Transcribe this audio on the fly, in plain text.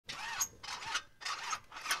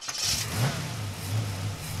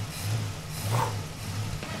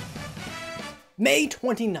May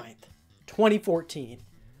 29th, 2014.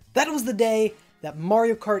 That was the day that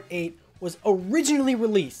Mario Kart 8 was originally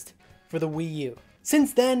released for the Wii U.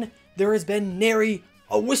 Since then, there has been nary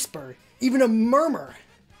a whisper, even a murmur,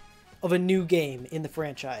 of a new game in the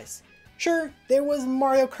franchise. Sure, there was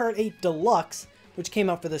Mario Kart 8 Deluxe, which came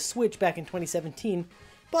out for the Switch back in 2017,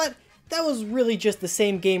 but that was really just the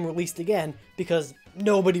same game released again because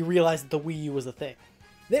nobody realized that the Wii U was a thing.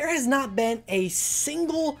 There has not been a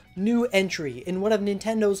single new entry in one of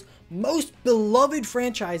Nintendo's most beloved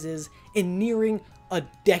franchises in nearing a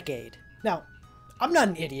decade. Now, I'm not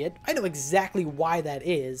an idiot. I know exactly why that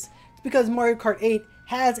is. It's because Mario Kart 8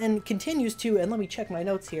 has and continues to, and let me check my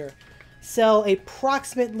notes here, sell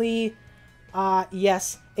approximately,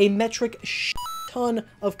 yes, a metric ton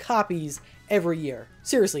of copies every year.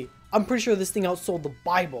 Seriously, I'm pretty sure this thing outsold the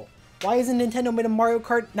Bible. Why hasn't Nintendo made a Mario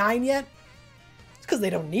Kart 9 yet? It's because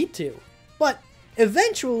they don't need to. But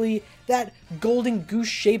eventually, that golden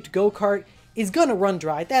goose-shaped go-kart is gonna run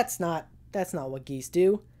dry. That's not what geese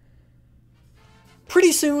do.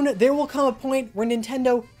 Pretty soon, there will come a point where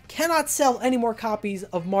Nintendo cannot sell any more copies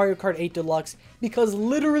of Mario Kart 8 Deluxe because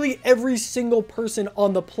literally every single person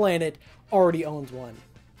on the planet already owns one.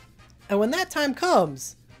 And when that time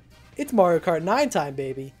comes, it's Mario Kart 9 time,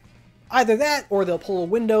 baby. Either that, or they'll pull a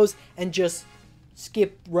Windows and just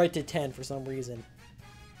skip right to 10 for some reason.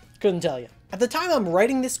 Couldn't tell you. At the time I'm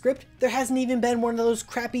writing this script, there hasn't even been one of those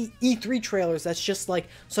crappy E3 trailers that's just like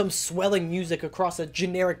some swelling music across a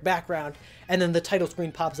generic background, and then the title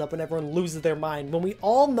screen pops up and everyone loses their mind when we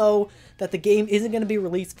all know that the game isn't going to be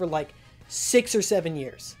released for like 6 or 7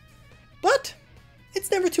 years. But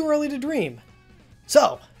it's never too early to dream.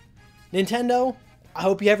 So, Nintendo, I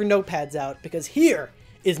hope you have your notepads out, because here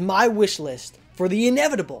is my wish list for the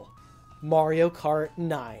inevitable Mario Kart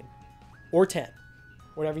 9 or 10,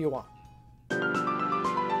 whatever you want.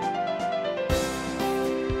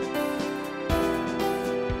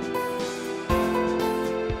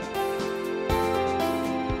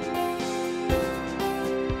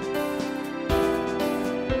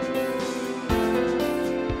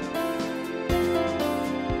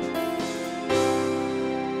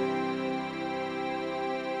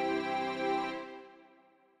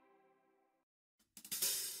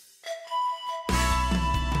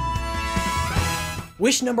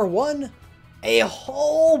 Wish number 1, a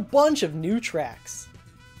whole bunch of new tracks.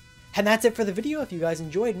 And that's it for the video. If you guys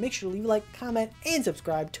enjoyed, make sure to leave a like, comment, and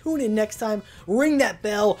subscribe. Tune in next time. Ring that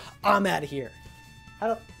bell. I'm out of here.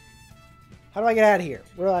 How do I get out of here?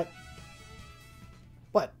 We're like,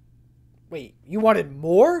 what? Wait, you wanted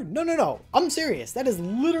more? No. I'm serious. That is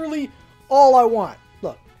literally all I want.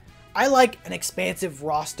 Look, I like an expansive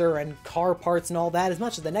roster and car parts and all that as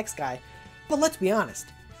much as the next guy. But let's be honest.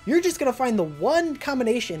 You're just going to find the one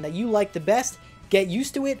combination that you like the best, get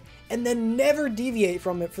used to it, and then never deviate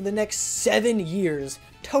from it for the next 7 years,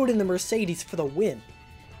 toting the Mercedes for the win.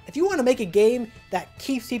 If you want to make a game that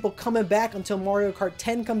keeps people coming back until Mario Kart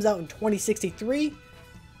 10 comes out in 2063,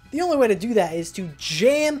 the only way to do that is to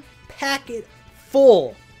jam-pack it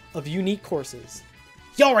full of unique courses.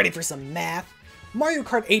 Y'all ready for some math? Mario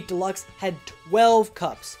Kart 8 Deluxe had 12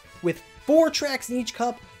 cups, with 4 tracks in each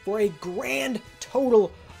cup for a grand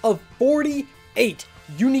total of 48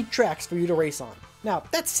 unique tracks for you to race on. Now,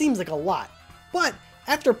 that seems like a lot, but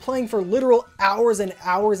after playing for literal hours and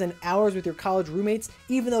hours and hours with your college roommates,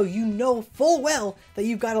 even though you know full well that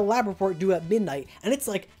you've got a lab report due at midnight, and it's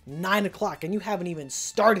like 9 o'clock and you haven't even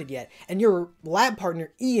started yet, and your lab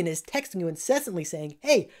partner Ian is texting you incessantly saying,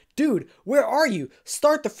 hey, dude, where are you?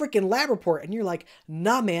 Start the freaking lab report. And you're like,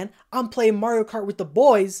 nah man, I'm playing Mario Kart with the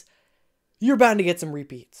boys. You're bound to get some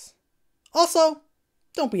repeats. Also,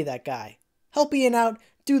 don't be that guy. Help Ian out,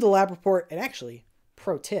 do the lab report, and actually,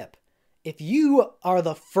 pro tip, if you are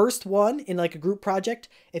the first one in like a group project,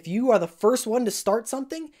 if you are the first one to start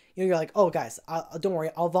something, you're like, oh guys, don't worry,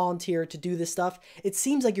 I'll volunteer to do this stuff. It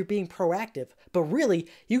seems like you're being proactive, but really,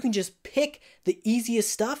 you can just pick the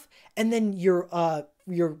easiest stuff, and then your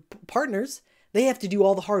partners, they have to do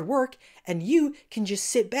all the hard work, and you can just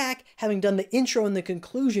sit back, having done the intro and the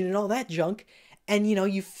conclusion and all that junk, and you know,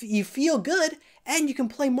 you feel good, and you can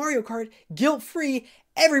play Mario Kart guilt-free.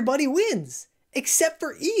 Everybody wins, except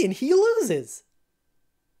for Ian. He loses.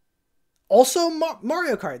 Also,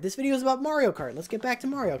 Mario Kart. This video is about Mario Kart. Let's get back to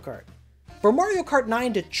Mario Kart. For Mario Kart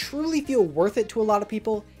 9 to truly feel worth it to a lot of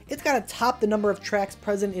people, it's got to top the number of tracks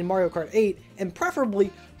present in Mario Kart 8, and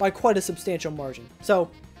preferably by quite a substantial margin. So,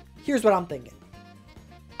 here's what I'm thinking.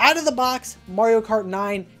 Out of the box, Mario Kart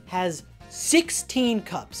 9 has 16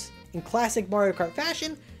 cups. In classic Mario Kart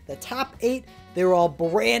fashion, the top 8, they were all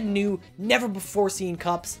brand new, never before seen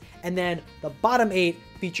cups, and then the bottom 8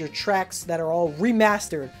 feature tracks that are all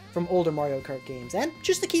remastered from older Mario Kart games. And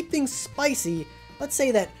just to keep things spicy, let's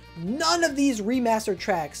say that none of these remastered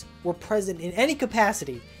tracks were present in any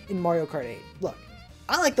capacity in Mario Kart 8. Look,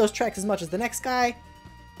 I like those tracks as much as the next guy,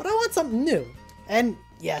 but I want something new. And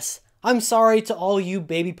yes, I'm sorry to all you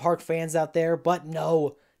Baby Park fans out there, but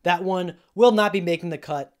no, that one will not be making the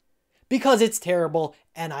cut because it's terrible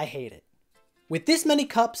and I hate it. With this many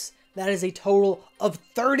cups, that is a total of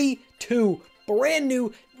 32 brand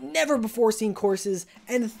new, never before seen courses,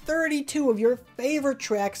 and 32 of your favorite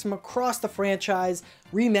tracks from across the franchise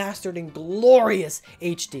remastered in glorious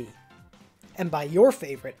HD. And by your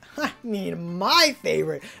favorite, I mean my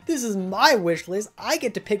favorite. This is my wish list. I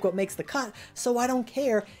get to pick what makes the cut, so I don't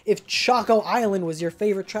care if Choco Island was your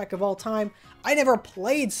favorite track of all time. I never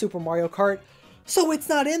played Super Mario Kart, so it's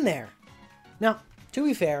not in there. Now, to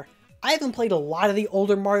be fair, I haven't played a lot of the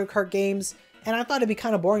older Mario Kart games, and I thought it'd be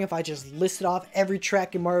kind of boring if I just listed off every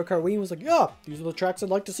track in Mario Kart Wii and was like, yeah, these are the tracks I'd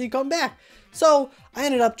like to see come back. So I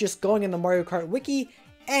ended up just going in the Mario Kart Wiki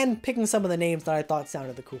and picking some of the names that I thought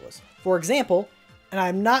sounded the coolest. For example, and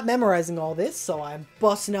I'm not memorizing all this, so I'm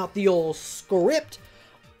busting out the old script,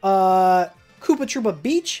 Koopa Troopa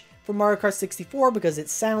Beach from Mario Kart 64 because it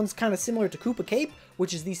sounds kind of similar to Koopa Cape,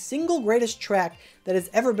 which is the single greatest track that has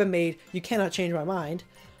ever been made. You cannot change my mind.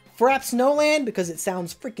 Frap Snowland because it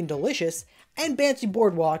sounds freaking delicious, and Banshee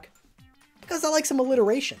Boardwalk because I like some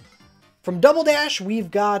alliteration. From Double Dash,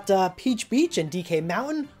 we've got Peach Beach and DK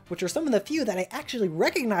Mountain, which are some of the few that I actually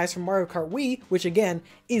recognize from Mario Kart Wii, which again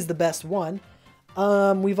is the best one.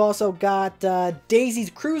 We've also got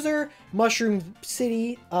Daisy's Cruiser, Mushroom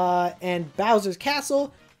City, and Bowser's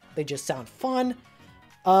Castle. They just sound fun.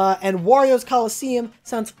 And Wario's Coliseum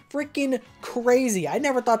sounds freaking crazy. I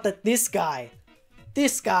never thought that this guy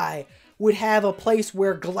would have a place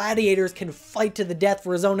where gladiators can fight to the death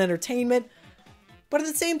for his own entertainment. But at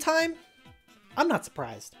the same time, I'm not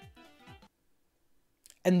surprised.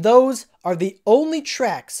 And those are the only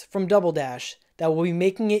tracks from Double Dash that will be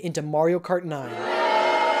making it into Mario Kart 9.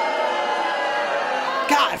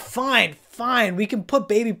 God, fine. We can put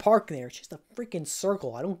Baby Park in there. It's just a freaking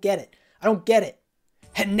circle. I don't get it.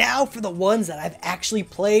 And now for the ones that I've actually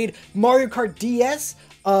played. Mario Kart DS.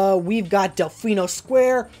 We've got Delfino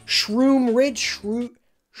Square, Shroom Ridge,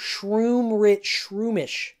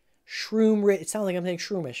 Shroomish. It sounds like I'm saying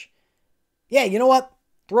Shroomish. Yeah, you know what?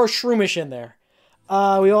 Throw Shroomish in there.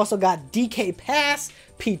 We also got DK Pass,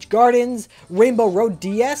 Peach Gardens, Rainbow Road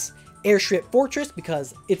DS, Airstrip Fortress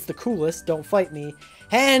because it's the coolest, don't fight me,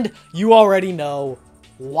 and you already know,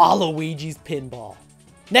 Waluigi's Pinball.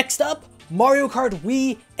 Next up, Mario Kart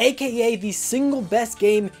Wii, aka the single best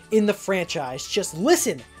game in the franchise. Just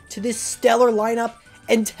listen to this stellar lineup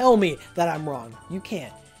and tell me that I'm wrong. You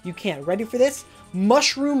can't. Ready for this?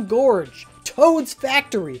 Mushroom Gorge, Toad's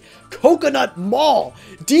Factory, Coconut Mall,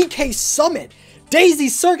 DK Summit, Daisy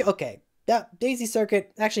Circuit. Okay, that Daisy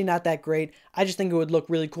Circuit, actually not that great. I just think it would look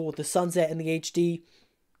really cool with the sunset and the HD.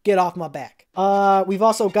 Get off my back. We've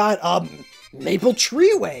also got, Maple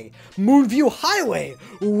Treeway, Moonview Highway,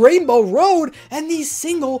 Rainbow Road, and the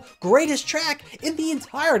single greatest track in the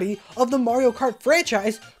entirety of the Mario Kart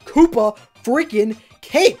franchise, Koopa freaking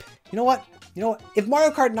Cape. You know what? If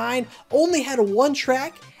Mario Kart 9 only had one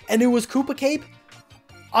track and it was Koopa Cape,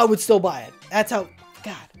 I would still buy it. That's how,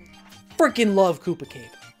 God, freaking love Koopa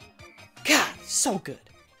Cape. God, so good.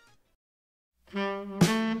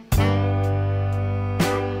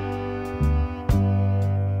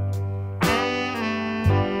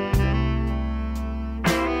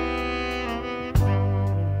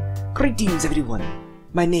 Greetings everyone,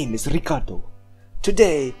 my name is Ricardo.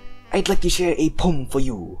 Today, I'd like to share a poem for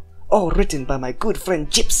you, all written by my good friend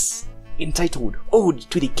Chips, entitled Ode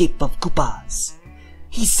to the Cape of Koopas.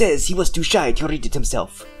 He says he was too shy to read it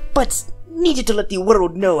himself, but needed to let the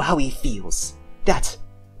world know how he feels.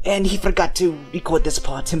 And he forgot to record this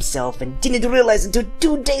part himself and didn't realize until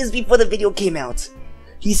 2 days before the video came out.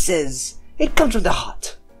 He says it comes from the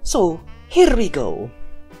heart, so here we go.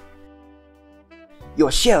 Your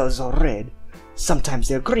shells are red, sometimes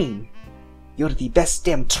they're green. You're the best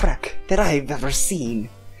damn track that I've ever seen.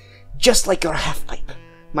 Just like your half-pipe,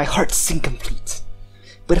 my heart's incomplete.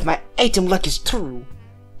 But if my item luck is true,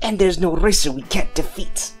 and there's no racer we can't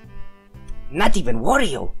defeat. Not even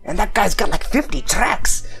Wario, and that guy's got like 50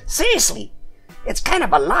 tracks. Seriously, it's kind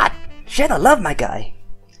of a lot. Share the love, my guy.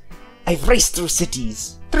 I've raced through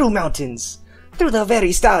cities, through mountains, through the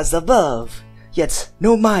very stars above. Yet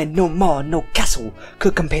no mine, no maw, no castle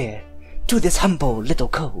could compare to this humble little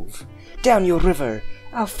cove. Down your river,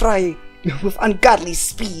 I'll fly with ungodly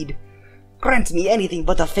speed. Grant me anything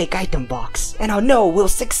but a fake item box, and I'll know we'll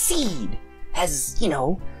succeed. Has,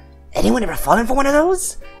 anyone ever fallen for one of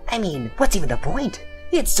those? I mean, what's even the point?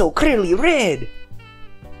 It's so clearly red!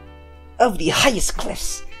 Of the highest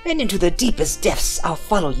cliffs and into the deepest depths I'll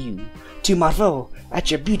follow you, to marvel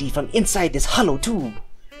at your beauty from inside this hollow tube.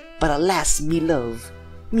 But alas, me love,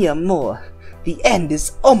 me amour, the end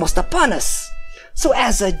is almost upon us! So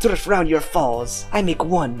as I drift round your falls, I make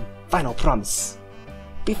one final promise.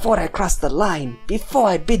 Before I cross the line, before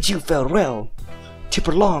I bid you farewell, to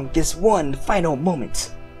prolong this one final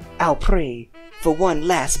moment, I'll pray for one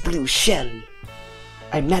last blue shell.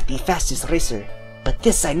 I'm not the fastest racer, but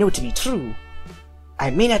this I know to be true. I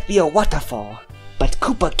may not be a waterfall, but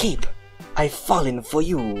Koopa Cape, I've fallen for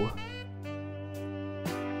you.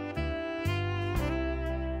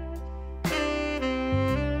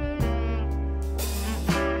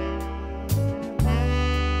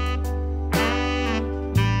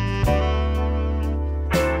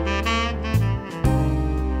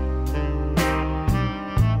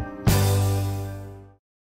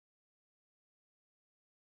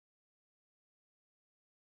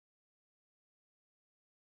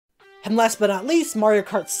 And last but not least, Mario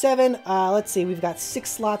Kart 7. Let's see, we've got 6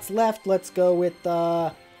 slots left. Let's go with,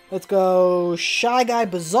 Shy Guy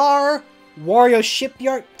Bazaar, Wario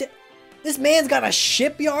Shipyard. This man's got a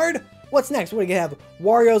shipyard? What's next? What are you gonna have?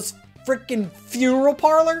 Wario's freaking funeral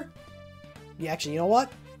parlor? Yeah, actually, you know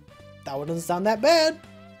what? That one doesn't sound that bad.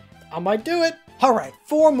 I might do it. Alright,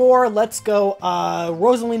 4 more. Let's go,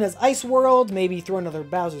 Rosalina's Ice World. Maybe throw another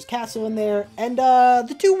Bowser's Castle in there. And,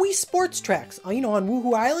 the 2 Wii Sports tracks, on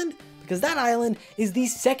Woohoo Island. Because that island is the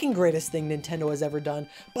second greatest thing Nintendo has ever done,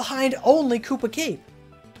 behind only Koopa Cape.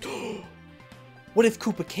 What if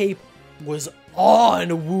Koopa Cape was on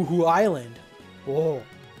Woohoo Island? Oh,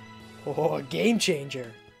 a game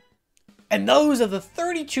changer. And those are the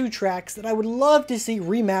 32 tracks that I would love to see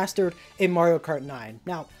remastered in Mario Kart 9.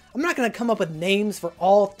 Now, I'm not going to come up with names for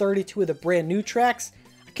all 32 of the brand new tracks.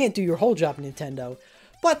 I can't do your whole job, Nintendo.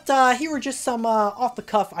 But here were just some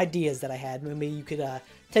off-the-cuff ideas that I had. Maybe you could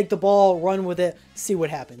take the ball, run with it, see what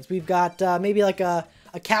happens. We've got maybe like a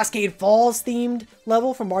Cascade Falls themed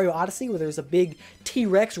level from Mario Odyssey where there's a big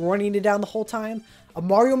T-Rex running it down the whole time. A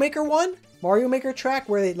Mario Maker one, Mario Maker track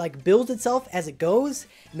where it like builds itself as it goes.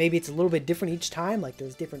 Maybe it's a little bit different each time, like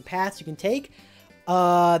there's different paths you can take.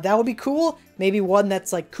 That would be cool. Maybe one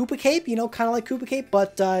that's like Koopa Cape, kind of like Koopa Cape,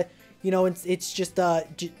 but it's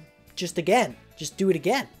just again. Just do it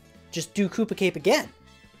again. Just do Koopa Cape again.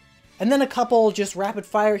 And then a couple just rapid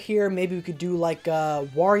fire here. Maybe we could do like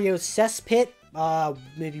Wario's Cesspit,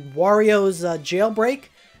 maybe Wario's Jailbreak,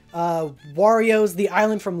 Wario's The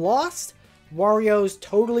Island from Lost, Wario's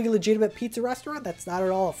Totally Legitimate Pizza Restaurant that's not at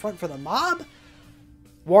all a front for the mob,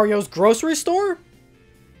 Wario's Grocery Store.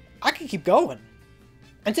 I could keep going.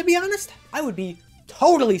 And to be honest, I would be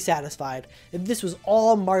totally satisfied if this was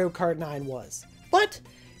all Mario Kart 9 was. But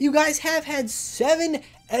you guys have had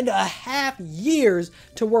 7.5 years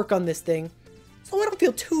to work on this thing, so I don't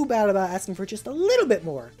feel too bad about asking for just a little bit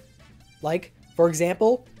more. Like, for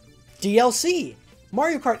example, DLC.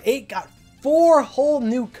 Mario Kart 8 got 4 whole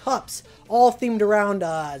new cups, all themed around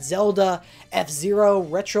Zelda, F-Zero,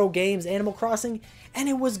 retro games, Animal Crossing, and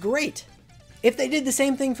it was great. If they did the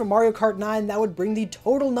same thing for Mario Kart 9, that would bring the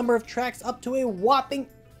total number of tracks up to a whopping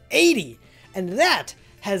 80, and that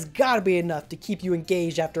has got to be enough to keep you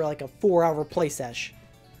engaged after like a 4-hour play sesh.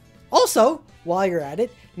 Also, while you're at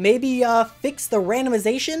it, maybe fix the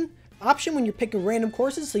randomization option when you're picking random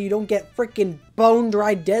courses so you don't get freaking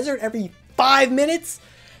bone-dry desert every 5 minutes.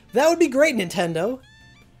 That would be great, Nintendo.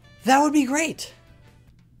 That would be great.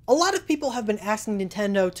 A lot of people have been asking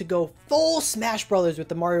Nintendo to go full Smash Brothers with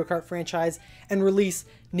the Mario Kart franchise and release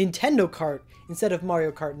Nintendo Kart instead of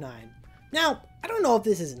Mario Kart 9. Now, I don't know if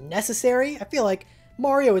this is necessary. I feel like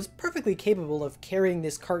Mario is perfectly capable of carrying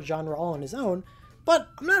this kart genre all on his own, but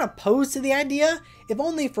I'm not opposed to the idea, if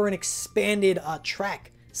only for an expanded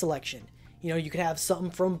track selection. You could have something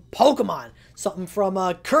from Pokemon, something from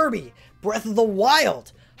Kirby, Breath of the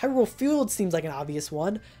Wild. Hyrule Field seems like an obvious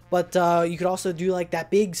one, but you could also do like that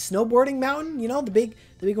big snowboarding mountain, the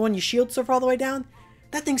big one you shield surf all the way down.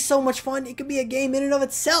 That thing's so much fun, it could be a game in and of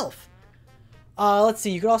itself. Let's see,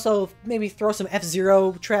 you could also maybe throw some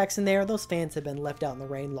F-Zero tracks in there. Those fans have been left out in the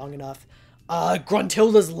rain long enough.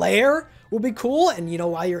 Gruntilda's Lair would be cool, and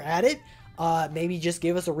while you're at it, maybe just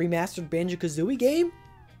give us a remastered Banjo-Kazooie game.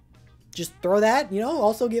 Just throw that,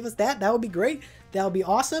 also give us that. That would be great. That would be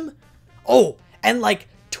awesome. Oh, and like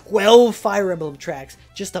 12 Fire Emblem tracks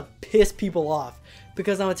just to piss people off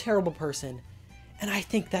because I'm a terrible person. And I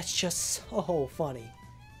think that's just so funny.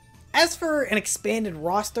 As for an expanded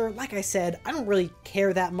roster, like I said, I don't really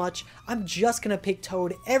care that much. I'm just gonna pick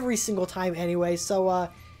Toad every single time anyway, so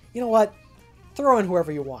you know what? Throw in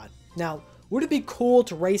whoever you want. Now, would it be cool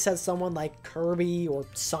to race as someone like Kirby or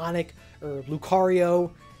Sonic or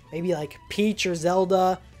Lucario? Maybe like Peach or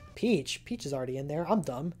Zelda? Peach is already in there, I'm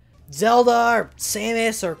dumb. Zelda or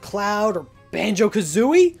Samus or Cloud or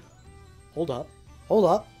Banjo-Kazooie? Hold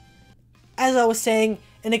up. As I was saying,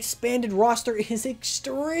 an expanded roster is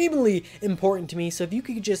extremely important to me, so if you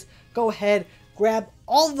could just go ahead, grab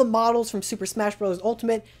all of the models from Super Smash Bros.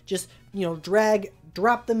 Ultimate, just, you know,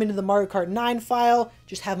 drop them into the Mario Kart 9 file,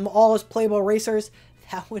 just have them all as playable racers,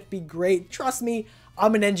 that would be great. Trust me,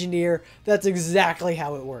 I'm an engineer, that's exactly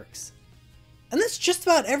how it works. And that's just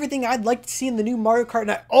about everything I'd like to see in the new Mario Kart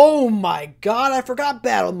 9. Oh my god, I forgot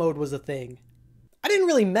battle mode was a thing. I didn't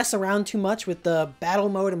really mess around too much with the battle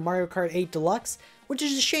mode in Mario Kart 8 Deluxe, which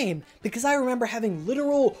is a shame because I remember having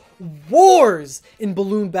literal wars in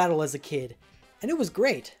Balloon Battle as a kid, and it was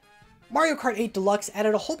great. Mario Kart 8 Deluxe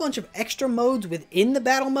added a whole bunch of extra modes within the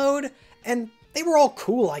battle mode, and they were all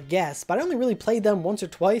cool, I guess, but I only really played them once or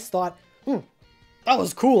twice, thought, that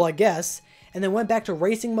was cool, I guess, and then went back to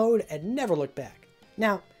racing mode and never looked back.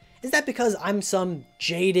 Now, is that because I'm some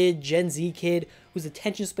jaded Gen Z kid whose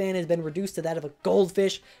attention span has been reduced to that of a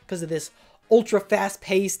goldfish because of this ultra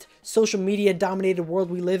fast-paced, social media-dominated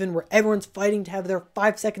world we live in where everyone's fighting to have their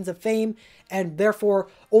 5 seconds of fame, and therefore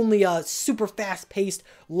only a super fast-paced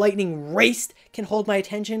lightning race can hold my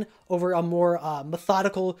attention over a more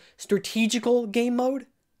methodical, strategical game mode?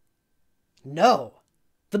 No.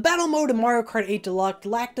 The battle mode in Mario Kart 8 Deluxe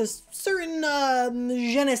lacked a certain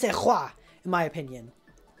je ne sais quoi, in my opinion.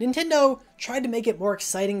 Nintendo tried to make it more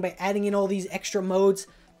exciting by adding in all these extra modes,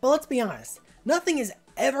 but let's be honest, nothing is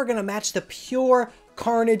ever going to match the pure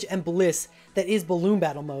carnage and bliss that is Balloon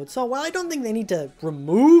Battle mode. So while I don't think they need to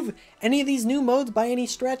remove any of these new modes by any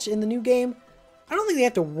stretch in the new game, I don't think they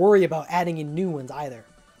have to worry about adding in new ones either.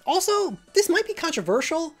 Also, this might be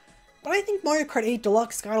controversial, but I think Mario Kart 8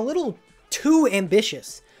 Deluxe got a little too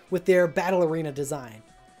ambitious with their battle arena design.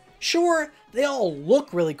 Sure, they all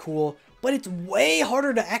look really cool, but it's way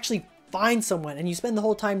harder to actually find someone, and you spend the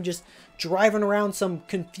whole time just driving around some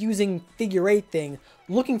confusing figure 8 thing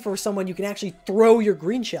looking for someone you can actually throw your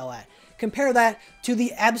green shell at. Compare that to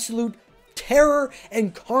the absolute terror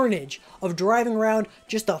and carnage of driving around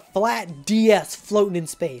just a flat DS floating in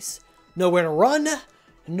space. Nowhere to run,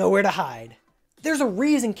 nowhere to hide. There's a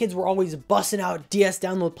reason kids were always busting out DS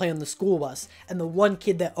download play on the school bus, and the one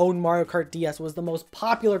kid that owned Mario Kart DS was the most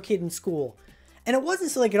popular kid in school. And it wasn't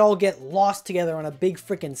so they could all get lost together on a big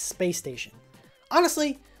frickin' space station.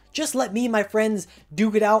 Honestly, just let me and my friends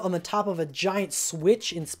duke it out on the top of a giant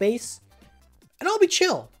switch in space, and I'll be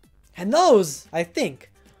chill. And those, I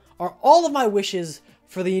think, are all of my wishes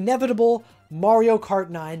for the inevitable Mario Kart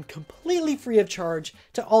 9 completely free of charge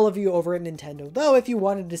to all of you over at Nintendo. Though if you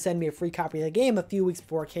wanted to send me a free copy of the game a few weeks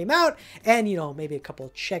before it came out, and you know, maybe a couple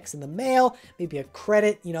of checks in the mail, maybe a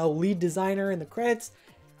credit, you know, lead designer in the credits,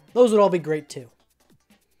 those would all be great too.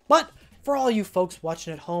 But for all you folks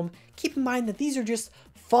watching at home, keep in mind that these are just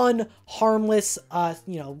fun, harmless,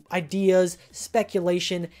 ideas,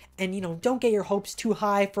 speculation, and, don't get your hopes too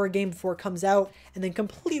high for a game before it comes out and then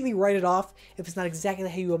completely write it off if it's not exactly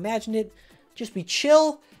how you imagined it. Just be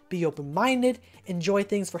chill, be open-minded, enjoy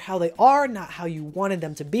things for how they are, not how you wanted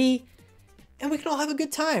them to be, and we can all have a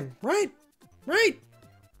good time, right? Right?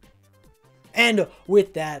 And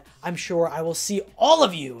with that, I'm sure I will see all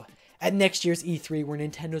of you at next year's E3, where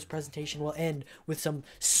Nintendo's presentation will end with some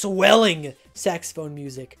swelling saxophone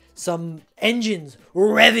music, some engines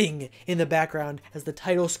revving in the background as the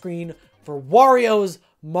title screen for Wario's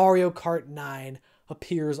Mario Kart 9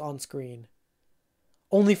 appears on screen,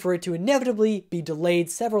 only for it to inevitably be delayed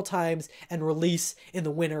several times and release in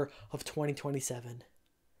the winter of 2027.